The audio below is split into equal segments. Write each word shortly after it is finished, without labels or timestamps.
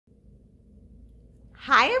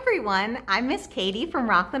Hi everyone, I'm Miss Katie from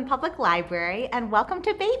Rockland Public Library and welcome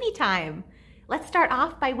to baby time. Let's start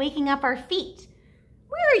off by waking up our feet.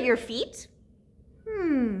 Where are your feet?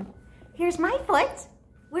 Here's my foot.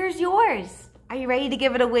 Where's yours? Are you ready to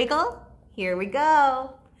give it a wiggle? Here we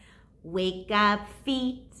go. Wake up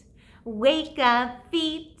feet, wake up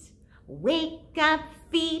feet, wake up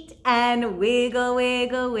feet and wiggle,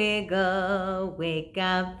 wiggle, wiggle. Wake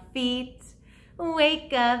up feet,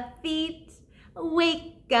 wake up feet.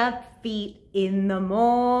 Wake up feet in the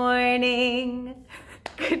morning.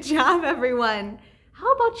 Good job, everyone. How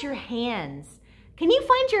about your hands? Can you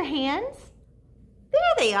find your hands? There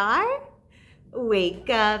they are. Wake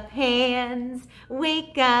up hands,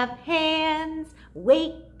 wake up hands,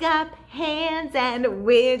 wake up hands and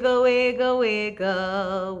wiggle, wiggle,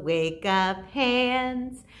 wiggle. Wake up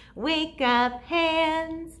hands, wake up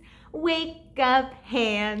hands, wake up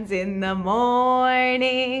hands in the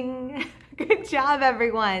morning. Good job,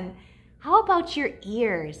 everyone. How about your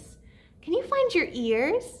ears? Can you find your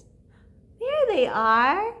ears? There they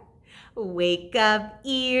are. Wake up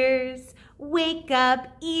ears, wake up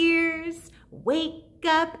ears, wake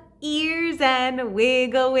up ears and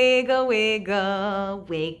wiggle, wiggle, wiggle.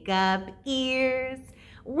 Wake up ears,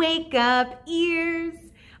 wake up ears,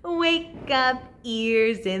 wake up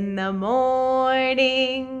ears in the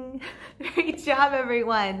morning. Great job,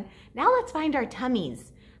 everyone. Now let's find our tummies.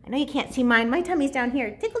 I know you can't see mine. My tummy's down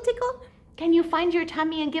here. Tickle, tickle. Can you find your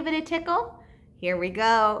tummy and give it a tickle? Here we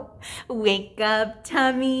go. Wake up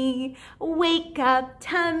tummy, wake up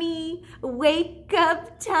tummy, wake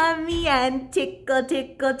up tummy and tickle,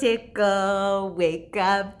 tickle, tickle. Wake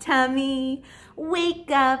up tummy, wake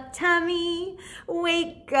up tummy,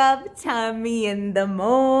 wake up tummy in the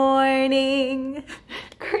morning.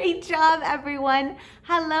 Great job, everyone.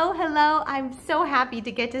 Hello, hello. I'm so happy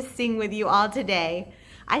to get to sing with you all today.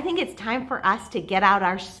 I think it's time for us to get out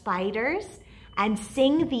our spiders and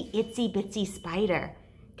sing the Itsy Bitsy Spider.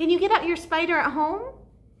 Can you get out your spider at home?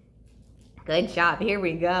 Good job, here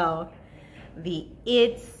we go. The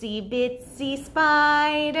itsy bitsy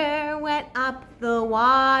spider went up the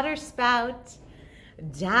water spout.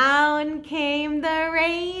 Down came the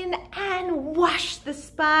rain and washed the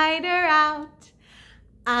spider out.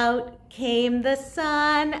 Out came the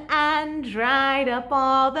sun and dried up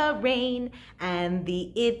all the rain, and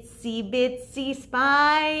the itsy bitsy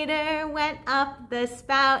spider went up the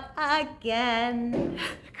spout again.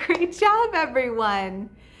 Great job,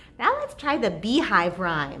 everyone. Now let's try the beehive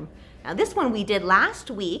rhyme. Now this one we did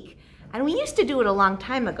last week, and we used to do it a long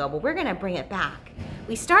time ago, but we're gonna bring it back.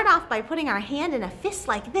 We start off by putting our hand in a fist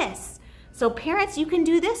like this. So parents, you can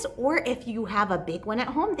do this, or if you have a big one at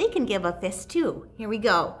home, they can give a fist too. Here we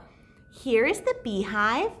go. Here is the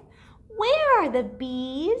beehive. Where are the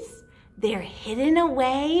bees? They're hidden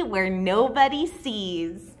away where nobody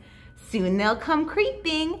sees. Soon they'll come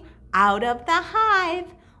creeping out of the hive.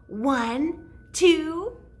 1,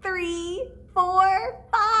 2, 3, 4,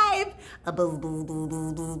 5. A buzz, buzz, buzz,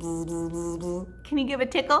 buzz, buzz, buzz, buzz. Can you give a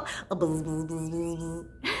tickle? A buzz, buzz, buzz, buzz.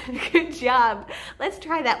 Good job. Let's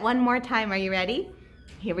try that one more time. Are you ready?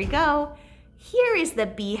 Here we go. Here is the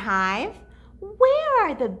beehive. Where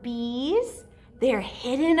are the bees? They're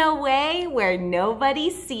hidden away where nobody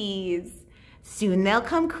sees. Soon they'll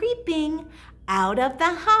come creeping out of the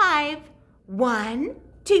hive. 1,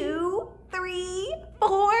 2, 3,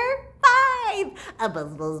 4, 5. A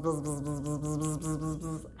buzz, buzz, buzz, buzz, buzz, buzz, buzz, buzz,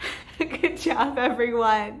 buzz. Good job,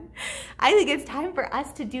 everyone. I think it's time for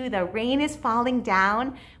us to do The Rain is Falling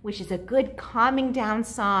Down, which is a good calming down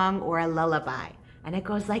song or a lullaby. And it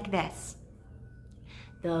goes like this.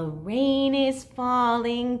 The rain is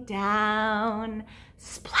falling down,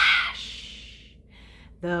 splash.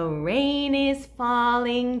 The rain is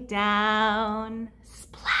falling down,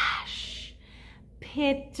 splash.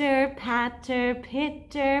 Pitter, patter,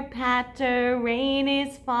 rain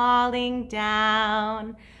is falling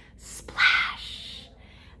down, splash.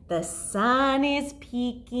 The sun is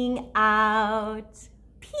peeking out,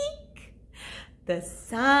 peek. The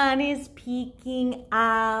sun is peeking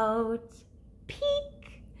out, peek.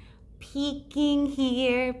 Peeking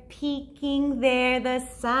here, peeking there, the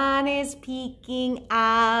sun is peeking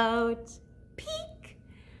out, peek.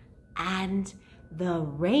 And the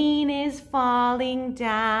rain is falling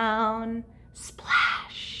down,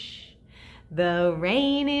 splash. The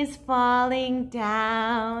rain is falling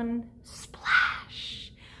down,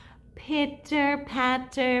 splash. Pitter,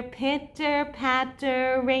 patter,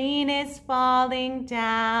 rain is falling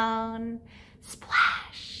down,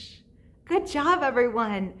 splash. Good job,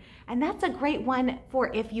 everyone. And that's a great one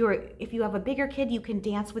for if you have a bigger kid, you can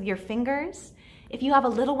dance with your fingers. If you have a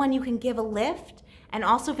little one, you can give a lift. And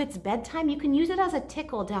also if it's bedtime, you can use it as a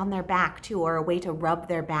tickle down their back too, or a way to rub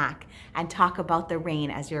their back and talk about the rain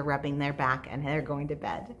as you're rubbing their back and they're going to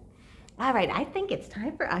bed. All right, I think it's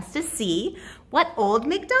time for us to see what Old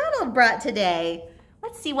MacDonald brought today.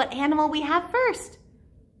 Let's see what animal we have first.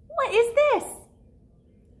 What is this?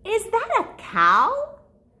 Is that a cow?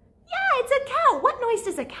 Yeah, it's a cow. What noise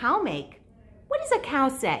does a cow make? What does a cow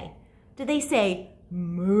say? Do they say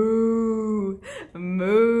moo,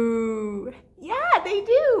 moo? Yeah, they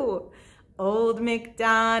do. Old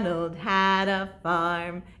MacDonald had a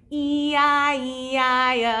farm, E-I-E-I-O.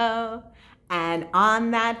 And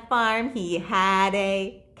on that farm he had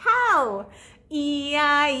a cow,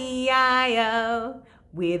 E-I-E-I-O.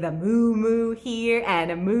 With a moo-moo here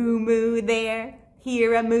and a moo-moo there.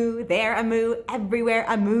 Here a moo, there a moo, everywhere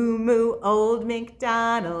a moo-moo. Old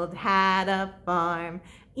MacDonald had a farm,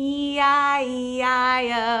 E-I-E-I-O.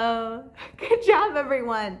 Good job,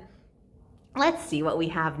 everyone. Let's see what we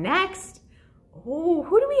have next. Oh,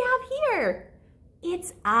 who do we have here?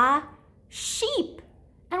 It's a sheep.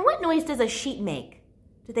 And what noise does a sheep make?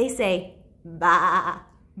 Do they say ba,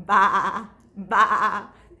 ba, ba?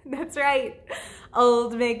 That's right.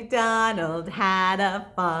 Old MacDonald had a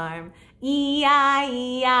farm,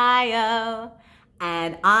 E-I-E-I-O.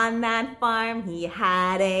 And on that farm he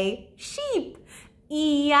had a sheep,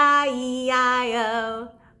 E-I-E-I-O.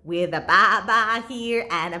 With a ba-ba here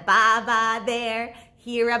and a ba-ba there.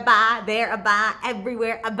 Here a ba, there a ba,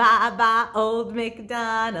 everywhere a ba-ba. Old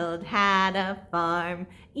MacDonald had a farm,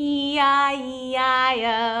 E-I-E-I-O.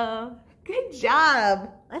 Good job.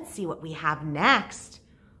 Let's see what we have next.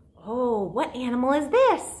 Oh, what animal is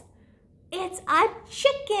this? It's a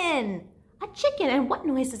chicken. A chicken. And what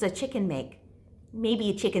noise does a chicken make? Maybe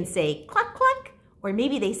a chicken say cluck, cluck, or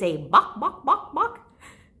maybe they say bok, bok, bok, bok.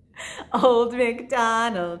 Old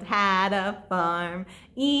MacDonald had a farm,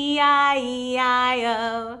 E-I-E-I-O.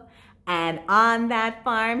 And on that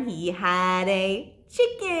farm he had a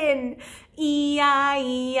chicken,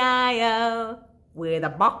 E-I-E-I-O. With a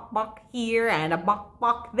bok, bok here and a bok,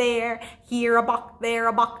 bok there. Here a bok, there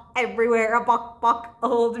a bok, everywhere a bok, bok.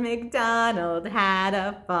 Old MacDonald had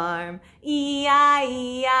a farm,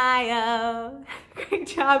 E-I-E-I-O. Great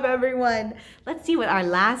job, everyone. Let's see what our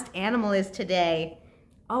last animal is today.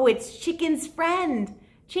 Oh, it's Chicken's friend.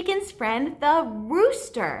 Chicken's friend, the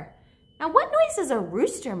rooster. Now, what noise does a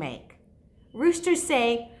rooster make? Roosters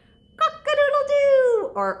say,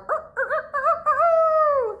 cock-a-doodle-doo, or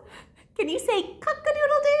can you say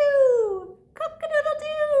cock-a-doodle-doo?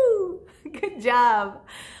 Cock-a-doodle-doo. Good job.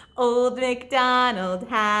 Old MacDonald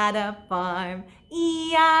had a farm,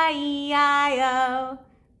 E-I-E-I-O.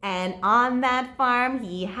 And on that farm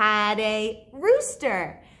he had a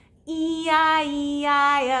rooster, E-I-E-I-O.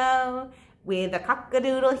 With a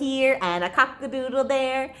cock-a-doodle here and a cock-a-doodle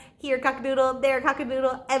there. Here a cock-a-doodle, there a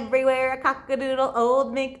cock-a-doodle, everywhere a cock-a-doodle.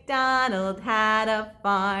 Old MacDonald had a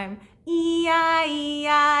farm,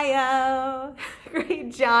 E-I-E-I-O.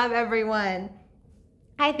 Great job, everyone.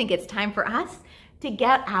 I think it's time for us to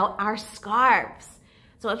get out our scarves.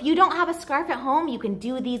 So if you don't have a scarf at home, you can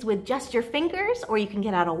do these with just your fingers, or you can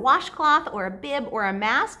get out a washcloth or a bib or a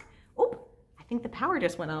mask. Oh, I think the power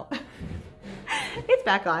just went out. It's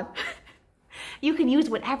back on. You can use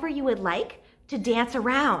whatever you would like to dance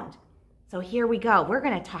around. So here we go. We're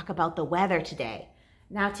going to talk about the weather today.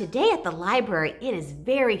 Now today at the library, it is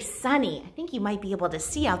very sunny. I think you might be able to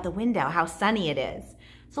see out the window how sunny it is.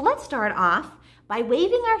 So let's start off by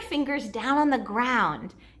waving our fingers down on the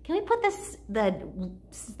ground. Can we put the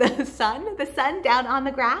sun down on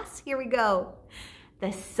the grass? Here we go.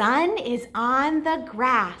 The sun is on the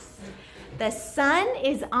grass. The sun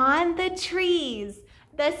is on the trees.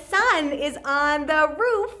 The sun is on the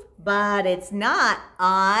roof, but it's not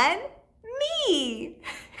on me.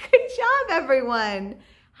 Good job, everyone.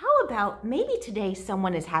 How about maybe today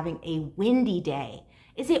someone is having a windy day?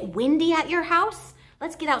 Is it windy at your house?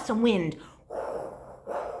 Let's get out some wind.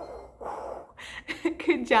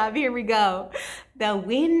 Good job, here we go. The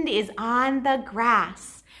wind is on the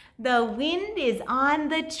grass. The wind is on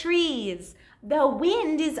the trees. The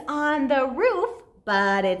wind is on the roof,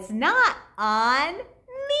 but it's not on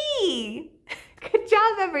me. Good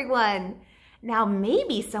job, everyone. Now,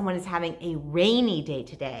 maybe someone is having a rainy day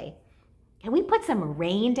today. Can we put some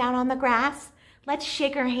rain down on the grass? Let's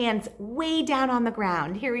shake our hands way down on the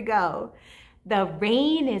ground. Here we go. The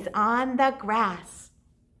rain is on the grass.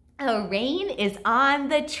 The rain is on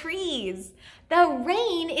the trees. The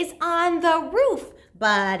rain is on the roof,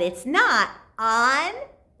 but it's not on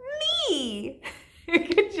me.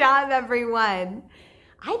 Good job, everyone.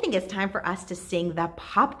 I think it's time for us to sing the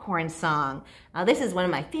popcorn song. Now, this is one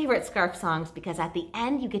of my favorite scarf songs because at the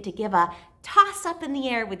end you get to give a toss up in the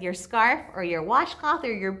air with your scarf or your washcloth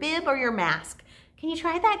or your bib or your mask. Can you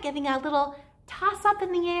try that, giving a little toss up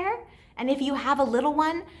in the air? And if you have a little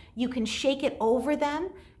one, you can shake it over them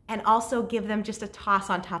and also give them just a toss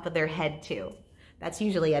on top of their head too. That's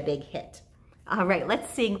usually a big hit. All right,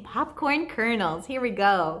 let's sing popcorn kernels. Here we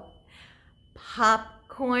go.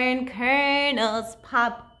 Popcorn kernels,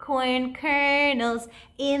 popcorn kernels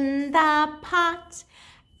in the pot.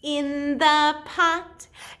 In the pot,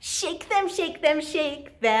 shake them, shake them,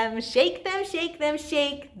 shake them, shake them, shake them,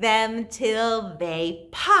 shake them till they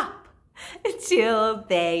pop, till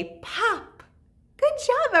they pop. Good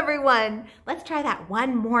job, everyone. Let's try that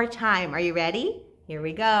one more time. Are you ready? Here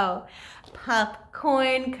we go.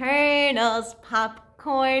 Popcorn kernels,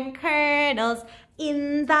 popcorn kernels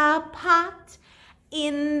in the pot.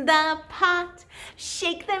 In the pot,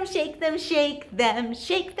 shake them, shake them, shake them,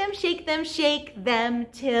 shake them, shake them, shake them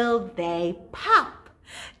till they pop,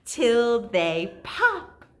 till they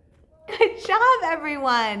pop. Good job,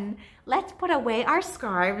 everyone. Let's put away our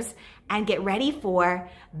scarves and get ready for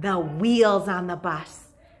the wheels on the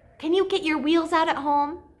bus. Can you get your wheels out at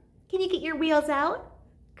home? Can you get your wheels out?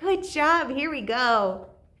 Good job. Here we go.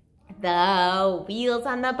 The wheels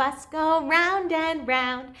on the bus go round and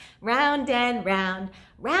round, round and round,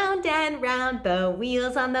 round and round. The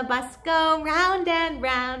wheels on the bus go round and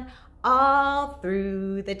round, all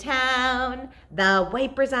through the town. The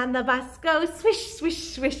wipers on the bus go swish,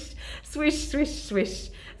 swish, swish, swish, swish, swish,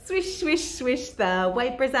 swish, swish, swish. The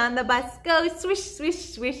wipers on the bus go swish,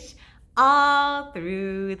 swish, swish, all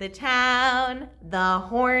through the town. The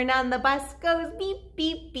horn on the bus goes beep,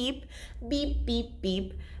 beep, beep, beep, beep,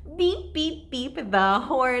 beep. Beep, beep, beep, the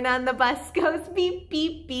horn on the bus goes beep,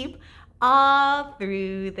 beep, beep, all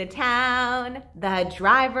through the town. The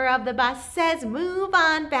driver of the bus says, move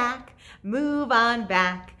on back, move on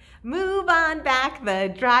back, move on back.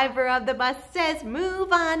 The driver of the bus says,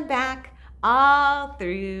 move on back, all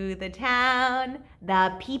through the town.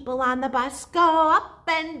 The people on the bus go up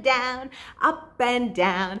and down, up and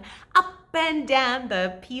down, up and down.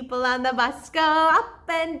 The people on the bus go up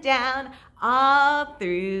and down, all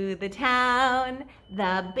through the town.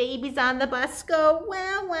 The babies on the bus go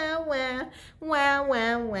wah, wah, wah, wah,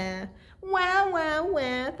 wah, wah, wah, wah,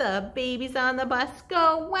 wah. The babies on the bus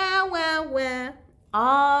go wah, wah, wah,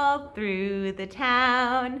 all through the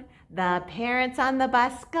town. The parents on the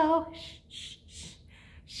bus go shh, shh,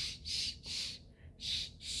 shh, shh, shh, shh,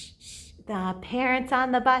 shh, shh. The parents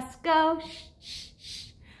on the bus go shh, shh, shh,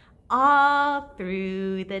 all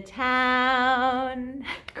through the town.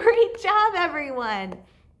 Great job, everyone.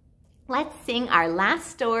 Let's sing our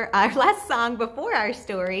last song before our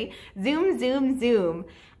story, Zoom, Zoom, Zoom.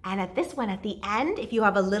 And at this one, at the end, if you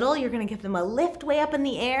have a little, you're gonna give them a lift way up in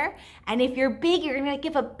the air. And if you're big, you're gonna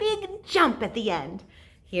give a big jump at the end.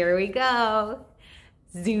 Here we go.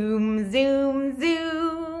 Zoom, zoom,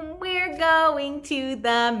 zoom, we're going to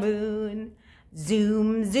the moon.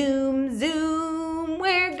 Zoom, zoom, zoom,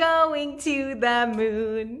 we're going to the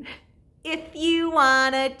moon. If you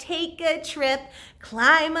wanna take a trip,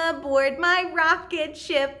 climb aboard my rocket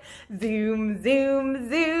ship. Zoom, zoom,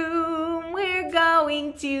 zoom, we're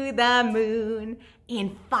going to the moon.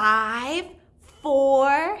 In 5,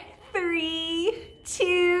 4, 3,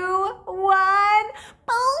 2, 1,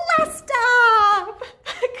 blast off!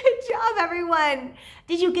 Good job, everyone.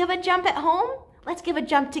 Did you give a jump at home? Let's give a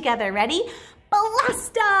jump together. Ready?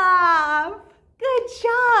 Blast off! Good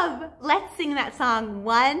job. Let's sing that song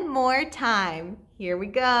one more time. Here we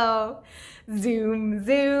go. Zoom,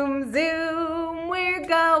 zoom, zoom, we're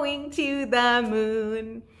going to the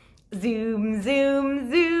moon. Zoom, zoom,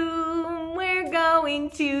 zoom, we're going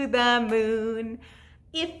to the moon.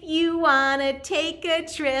 If you wanna take a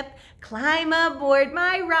trip, climb aboard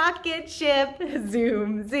my rocket ship.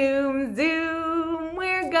 Zoom, zoom, zoom,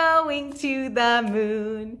 we're going to the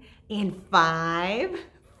moon. In 5,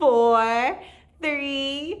 4,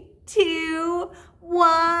 3, 2,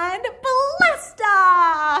 1, blast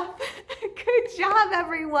off! Good job,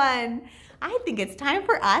 everyone. I think it's time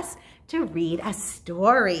for us to read a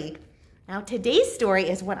story. Now, today's story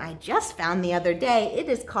is one I just found the other day. It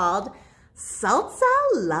is called Salsa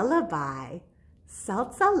Lullaby.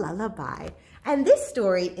 Salsa Lullaby. And this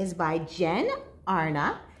story is by Jen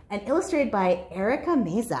Arna and illustrated by Erika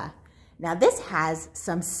Meza. Now, this has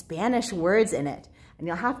some Spanish words in it, and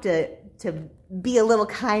you'll have to be a little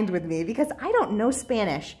kind with me because I don't know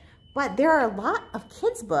Spanish, but there are a lot of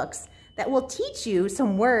kids' books that will teach you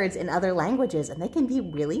some words in other languages, and they can be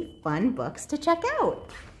really fun books to check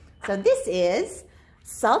out. So this is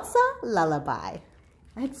Salsa Lullaby.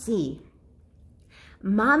 Let's see.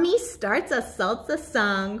 Mommy starts a salsa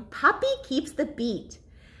song. Papi keeps the beat.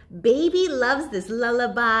 Baby loves this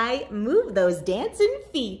lullaby. Move those dancing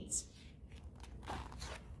feet.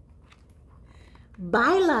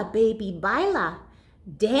 Baila, baby, baila.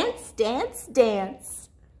 Dance, dance, dance.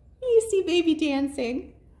 You see baby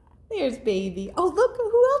dancing. There's baby. Oh, look,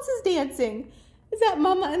 who else is dancing? Is that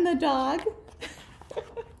Mama and the dog?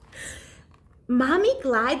 Mommy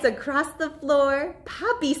glides across the floor.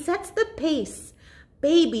 Poppy sets the pace.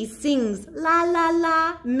 Baby sings la la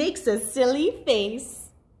la, makes a silly face.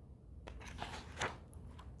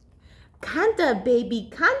 Canta, baby,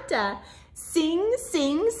 canta. Sing,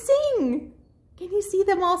 sing, sing. Can you see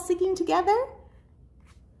them all singing together?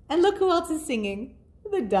 And look who else is singing.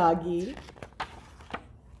 The doggy.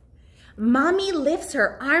 Mommy lifts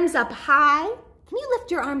her arms up high. Can you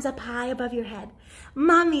lift your arms up high above your head?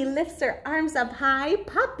 Mommy lifts her arms up high.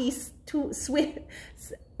 Poppy spins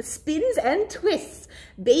and twists.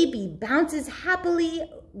 Baby bounces happily,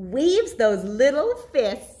 waves those little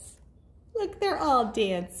fists. Look, they're all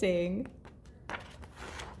dancing.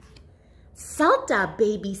 Salta,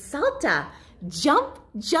 baby, salta. Jump,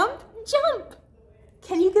 jump, jump.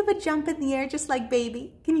 Can you give a jump in the air just like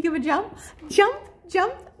baby? Can you give a jump? Jump,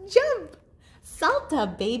 jump, jump.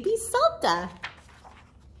 Salta, baby, salta.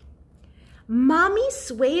 Mommy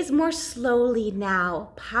sways more slowly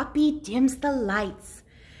now. Poppy dims the lights.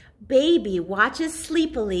 Baby watches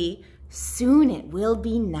sleepily. Soon it will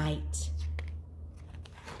be night.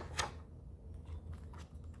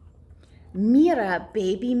 Mira,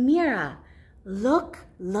 baby, mira. Look,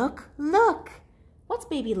 look, look. What's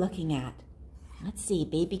baby looking at? Let's see,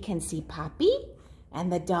 baby can see Poppy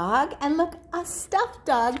and the dog, and look, a stuffed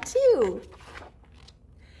dog too.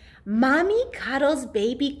 Mommy cuddles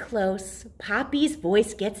baby close. Poppy's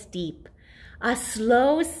voice gets deep. A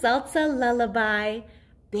slow salsa lullaby.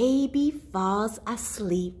 Baby falls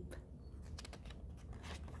asleep.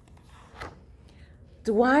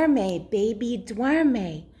 Duerme, baby,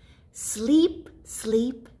 duerme. Sleep,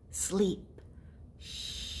 sleep, sleep.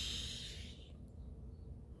 Shh.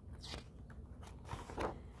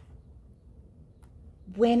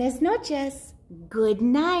 Buenas noches. Good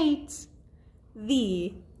night.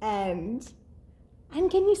 The end. And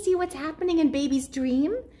can you see what's happening in baby's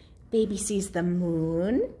dream? Baby sees the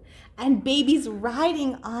moon, and baby's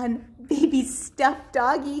riding on baby's stuffed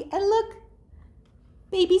doggy. And look,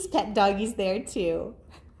 baby's pet doggy's there too.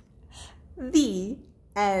 The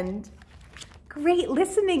end. Great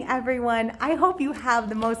listening, everyone. I hope you have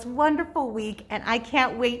the most wonderful week, and I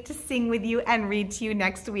can't wait to sing with you and read to you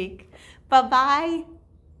next week. Bye-bye.